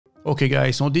Okay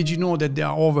guys, so did you know that there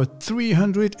are over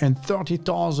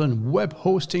 330,000 web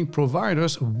hosting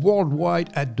providers worldwide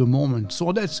at the moment?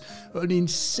 So that's an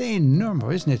insane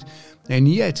number, isn't it? And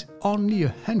yet, only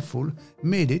a handful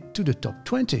made it to the top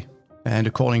 20. And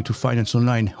according to Finance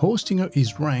Online, Hostinger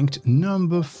is ranked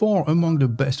number 4 among the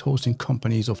best hosting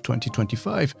companies of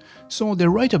 2025. So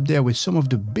they're right up there with some of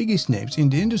the biggest names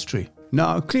in the industry.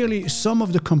 Now, clearly, some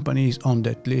of the companies on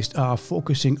that list are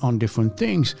focusing on different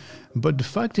things, but the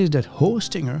fact is that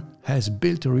Hostinger has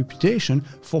built a reputation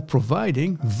for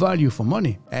providing value for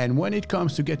money. And when it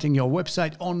comes to getting your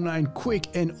website online quick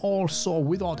and also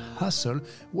without hassle,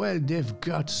 well, they've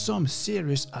got some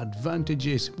serious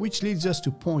advantages, which leads us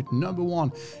to point number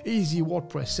 1, easy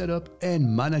WordPress setup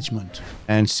and management.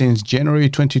 And since January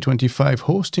 2025,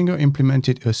 Hostinger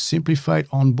implemented a simplified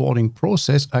onboarding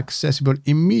process accessible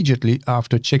immediately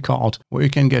after checkout, where you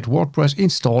can get WordPress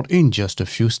installed in just a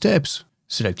few steps.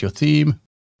 Select your theme,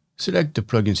 select the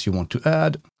plugins you want to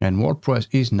add, and WordPress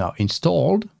is now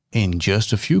installed in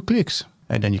just a few clicks.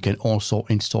 And then you can also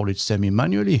install it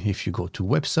semi-manually. If you go to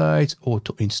Websites,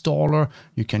 Auto Installer,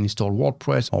 you can install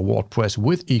WordPress or WordPress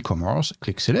with e-commerce.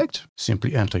 Click Select,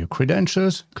 simply enter your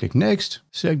credentials, click Next,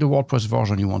 select the WordPress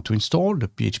version you want to install, the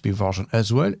PHP version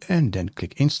as well, and then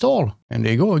click Install. And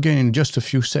there you go, again, in just a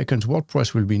few seconds,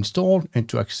 WordPress will be installed. And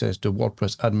to access the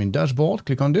WordPress admin dashboard,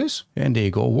 click on this. And there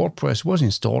you go, WordPress was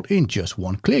installed in just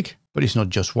one click. But it's not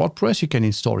just WordPress you can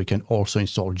also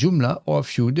install Joomla or a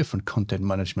few different content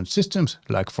management systems,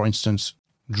 like for instance,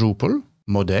 Drupal,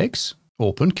 Modex,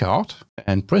 OpenCart,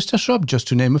 and PrestaShop, just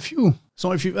to name a few.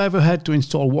 So if you've ever had to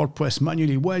install WordPress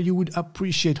manually, well, you would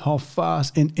appreciate how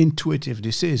fast and intuitive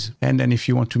this is. And then if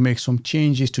you want to make some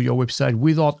changes to your website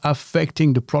without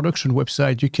affecting the production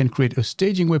website, you can create a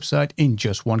staging website in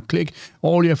just one click.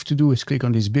 All you have to do is click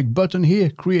on this big button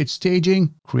here, create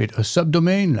staging, create a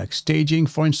subdomain like staging,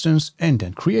 for instance, and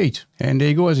then create. And there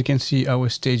you go, as you can see, our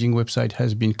staging website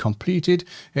has been completed.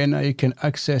 And now you can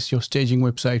access your staging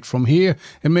website from here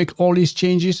and make all these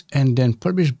changes and then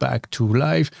publish back to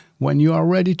live when you are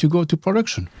ready to go to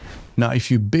production. Now, if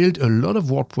you build a lot of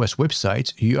WordPress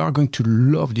websites, you are going to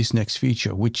love this next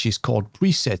feature, which is called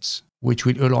presets, which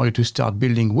will allow you to start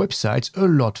building websites a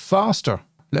lot faster.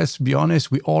 Let's be honest,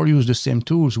 we all use the same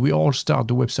tools. We all start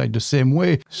the website the same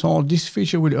way. So this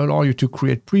feature will allow you to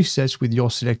create presets with your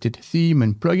selected theme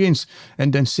and plugins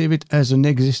and then save it as an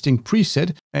existing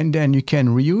preset. And then you can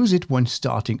reuse it when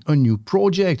starting a new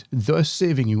project, thus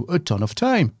saving you a ton of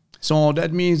time. So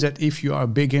that means that if you are a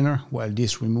beginner, well,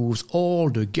 this removes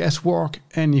all the guesswork.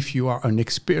 And if you are an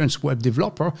experienced web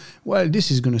developer, well,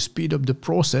 this is going to speed up the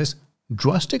process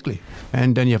drastically.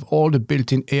 And then you have all the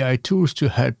built-in AI tools to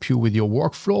help you with your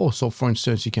workflow. So for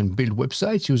instance, you can build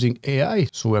websites using AI.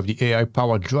 So we have the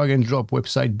AI-powered drag and drop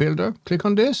website builder. Click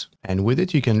on this. And with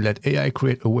it, you can let AI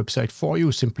create a website for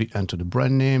you. Simply enter the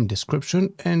brand name,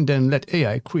 description, and then let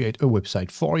AI create a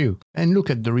website for you. And look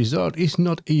at the result. It's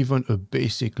not even a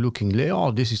basic looking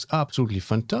layout. This is absolutely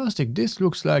fantastic. This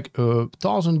looks like a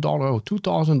 $1,000 or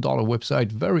 $2,000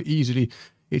 website very easily.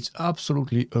 It's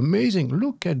absolutely amazing.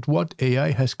 Look at what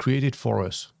AI has created for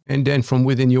us. And then from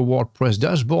within your WordPress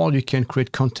dashboard, you can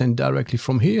create content directly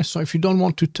from here. So if you don't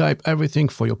want to type everything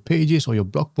for your pages or your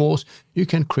blog posts, you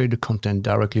can create the content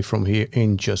directly from here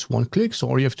in just one click. So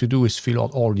all you have to do is fill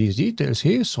out all these details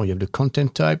here. So you have the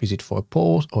content type. Is it for a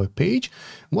post or a page?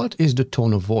 What is the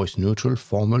tone of voice? Neutral,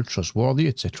 formal, trustworthy,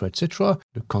 etc., etc.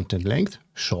 The content length,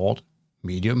 short,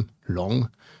 medium, long.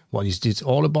 What is this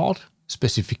all about?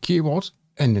 Specific keywords.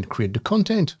 And then create the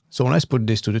content. So let's put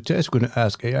this to the test. We're going to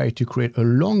ask AI to create a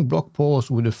long blog post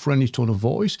with a friendly tone of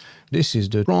voice. This is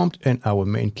the prompt and our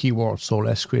main keyword. So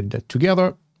let's create that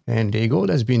together. And there you go.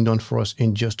 That's been done for us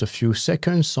in just a few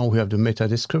seconds. So we have the meta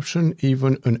description,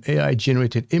 even an AI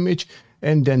generated image,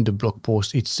 and then the blog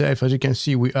post itself. As you can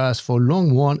see, we asked for a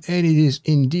long one, and it is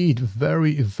indeed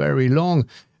very, very long.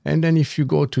 And then if you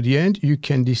go to the end, you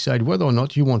can decide whether or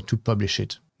not you want to publish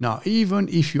it. Now, even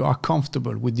if you are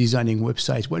comfortable with designing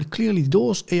websites, well, clearly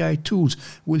those AI tools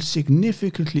will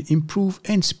significantly improve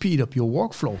and speed up your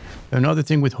workflow. Another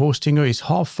thing with Hostinger is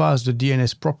how fast the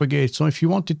DNS propagates. So if you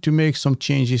wanted to make some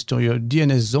changes to your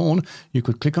DNS zone, you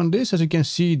could click on this. As you can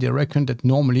see, they reckon that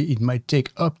normally it might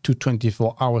take up to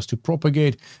 24 hours to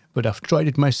propagate, but I've tried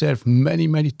it myself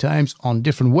many times on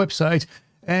different websites,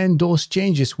 and those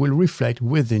changes will reflect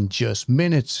within just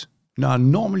minutes. Now,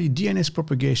 normally DNS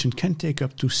propagation can take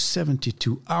up to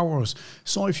 72 hours.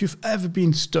 So if you've ever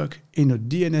been stuck in a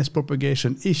DNS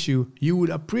propagation issue, you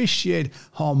would appreciate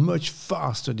how much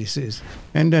faster this is.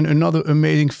 And then another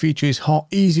amazing feature is how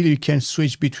easily you can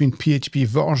switch between PHP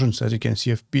versions. As you can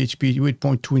see, I have PHP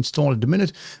 8.2 installed at the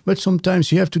minute, but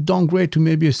sometimes you have to downgrade to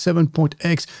maybe a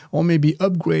 7.x or maybe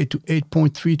upgrade to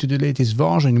 8.3 to the latest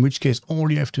version, in which case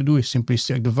all you have to do is simply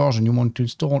select the version you want to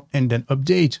install and then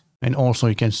update. And also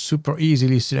you can super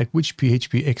easily select which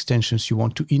PHP extensions you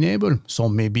want to enable. So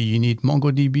maybe you need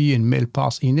MongoDB and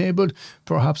MailParse enabled,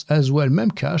 perhaps as well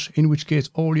Memcache, in which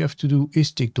case all you have to do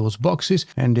is tick those boxes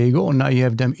and there you go. Now you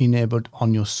have them enabled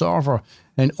on your server.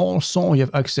 And also you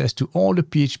have access to all the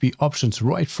PHP options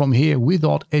right from here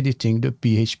without editing the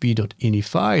php.ini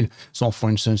file. So for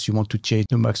instance, you want to change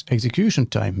the max execution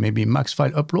time, maybe max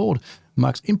file upload,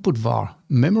 max input var,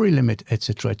 memory limit,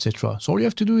 etc, etc. So all you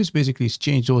have to do is basically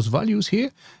change those values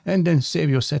here and then save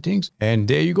your settings. And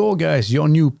there you go, guys. Your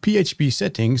new PHP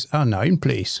settings are now in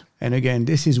place. And again,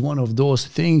 this is one of those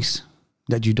things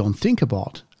that you don't think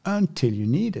about until you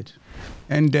need it.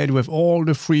 And then with all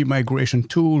the free migration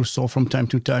tools, so from time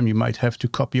to time you might have to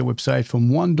copy a website from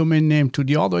one domain name to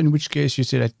the other, in which case you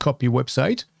select copy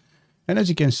website. And as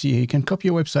you can see, you can copy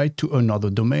a website to another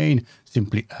domain.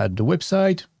 Simply add the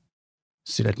website,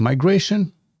 select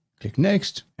migration, click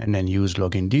next, and then use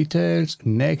login details,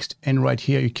 next, and right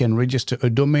here you can register a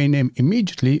domain name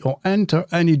immediately or enter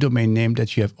any domain name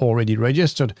that you have already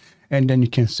registered. And then you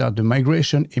can start the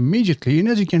migration immediately. And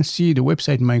as you can see, the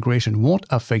website migration won't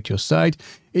affect your site.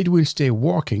 It will stay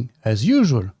working as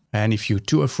usual. And if you're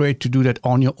too afraid to do that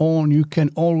on your own, you can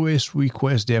always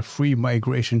request their free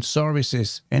migration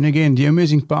services. And again, the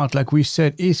amazing part, like we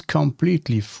said, is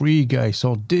completely free, guys.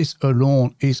 So this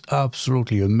alone is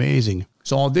absolutely amazing.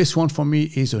 So this one for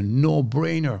me is a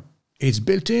no-brainer. It's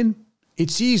built in,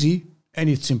 it's easy, and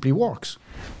it simply works.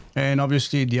 And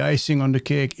obviously the icing on the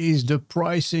cake is the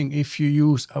pricing. If you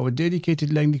use our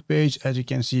dedicated landing page, as you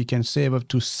can see, you can save up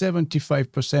to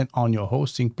 75% on your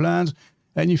hosting plans.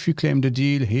 And if you claim the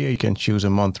deal here, you can choose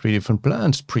among 3 different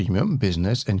plans: Premium,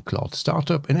 Business, and Cloud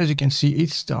Startup. And as you can see,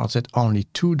 it starts at only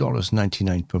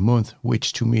 $2.99 per month,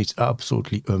 which to me is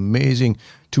absolutely amazing.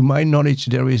 To my knowledge,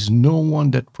 there is no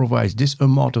one that provides this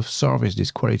amount of service,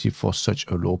 this quality for such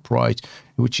a low price,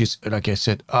 which is, like I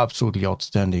said, absolutely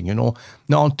outstanding, you know.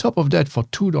 Now, on top of that, for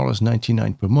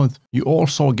 $2.99 per month, you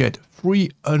also get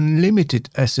free unlimited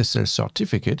SSL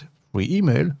certificate, free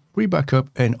email, free backup,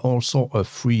 and also a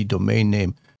free domain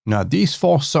name. Now, these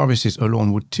 4 services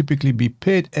alone would typically be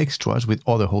paid extras with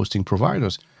other hosting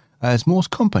providers, as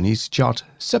most companies charge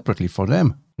separately for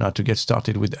them. Now, to get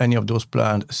started with any of those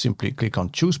plans, simply click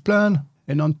on Choose Plan.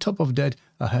 And on top of that,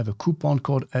 I have a coupon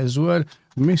code as well,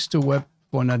 Mr. Web,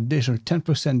 for an additional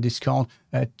 10% discount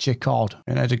at checkout.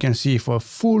 And as you can see, for a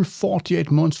full 48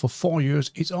 months for 4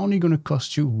 years, it's only going to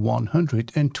cost you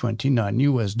 $129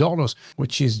 US,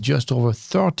 which is just over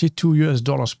 $32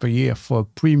 US per year for a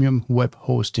premium web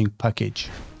hosting package.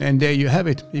 And there you have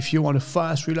it. If you want a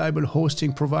fast, reliable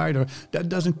hosting provider that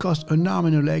doesn't cost an arm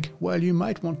and a leg, well, you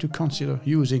might want to consider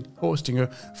using Hostinger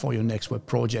for your next web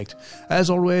project. As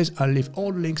always, I'll leave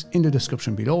all the links in the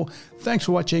description below. Thanks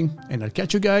for watching, and I'll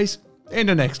catch you guys in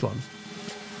the next one.